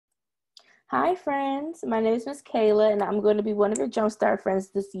Hi, friends. My name is Miss Kayla, and I'm going to be one of your Jumpstart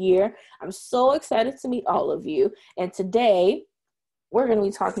friends this year. I'm so excited to meet all of you. And today, we're going to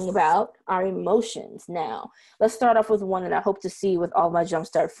be talking about our emotions. Now, let's start off with one that I hope to see with all my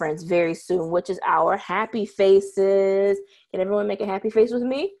Jumpstart friends very soon, which is our happy faces. Can everyone make a happy face with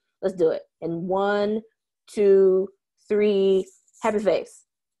me? Let's do it. In one, two, three, happy face.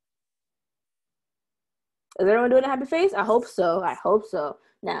 Is everyone doing a happy face? I hope so. I hope so.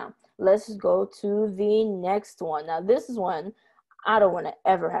 Now, let's go to the next one. Now, this is one I don't want to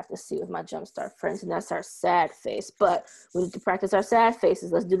ever have to see with my Jumpstart friends, and that's our sad face. But we need to practice our sad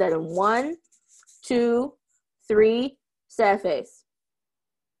faces. Let's do that in one, two, three, sad face.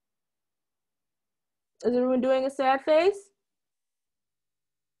 Is everyone doing a sad face?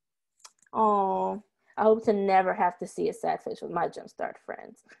 Oh, I hope to never have to see a sad face with my Jumpstart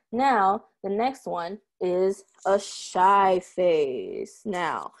friends. Now, the next one is a shy face.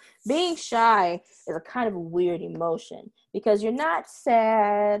 Now, being shy is a kind of a weird emotion because you're not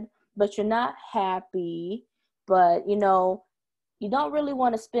sad, but you're not happy, but you don't really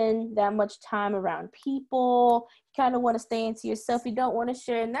want to spend that much time around people. You kind of want to stay into yourself. You don't want to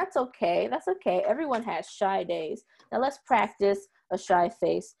share, and that's okay. That's okay. Everyone has shy days. Now, let's practice a shy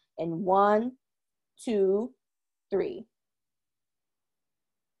face in one, two, three.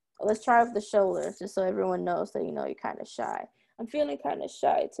 Let's try with the shoulders just so everyone knows that you're kind of shy. I'm feeling kind of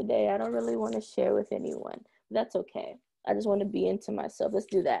shy today. I don't really want to share with anyone. That's okay. I just want to be into myself. Let's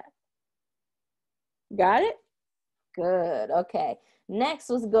do that. Got it? Good. Okay. Next,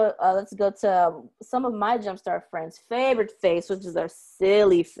 let's go to some of my Jumpstart friends' favorite face, which is our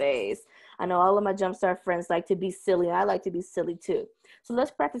silly face. I know all of my Jumpstart friends like to be silly, and I like to be silly too. So let's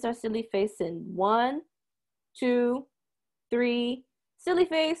practice our silly face in one, two, three. Silly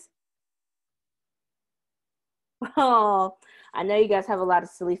face. Oh, I know you guys have a lot of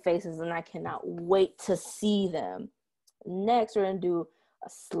silly faces, and I cannot wait to see them. Next, we're going to do a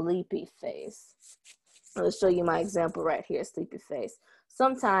sleepy face. I'll show you my example right here, sleepy face.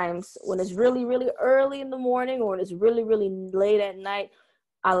 Sometimes when it's really, really early in the morning or when it's really, really late at night,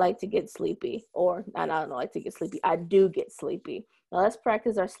 I like to get sleepy. Or I don't like to get sleepy. I do get sleepy. Now let's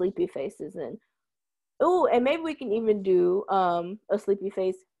practice our sleepy faces. And maybe we can even do a sleepy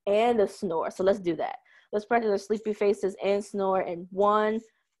face and a snore. So let's do that. Let's practice our sleepy faces and snore in one,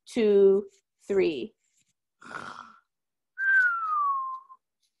 two, three.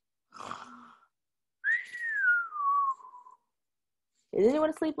 Is anyone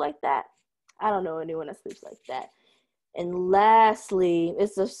asleep like that? I don't know anyone that sleeps like that. And lastly,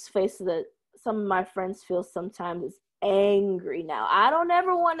 it's a face that some of my friends feel sometimes is angry. Now, I don't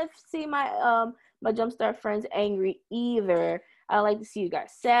ever want to see my Jumpstart friends angry either. I like to see you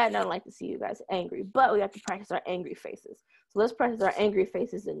guys sad, and I don't like to see you guys angry. But we have to practice our angry faces. So let's practice our angry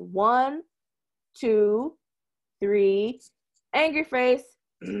faces in one, two, three. Angry face.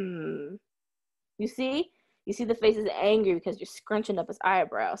 You see? You see the face is angry because you're scrunching up his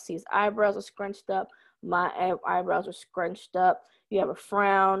eyebrows. See, his eyebrows are scrunched up. My eyebrows are scrunched up. You have a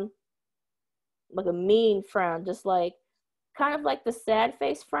frown, like a mean frown, just like kind of like the sad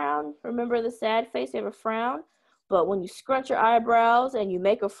face frown. Remember the sad face? You have a frown. But when you scrunch your eyebrows and you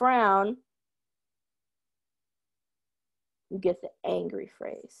make a frown, you get the angry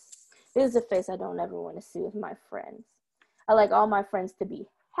face. This is a face I don't ever want to see with my friends. I like all my friends to be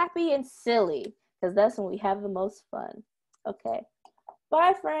happy and silly because that's when we have the most fun. Okay.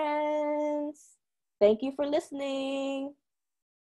 Bye, friends. Thank you for listening.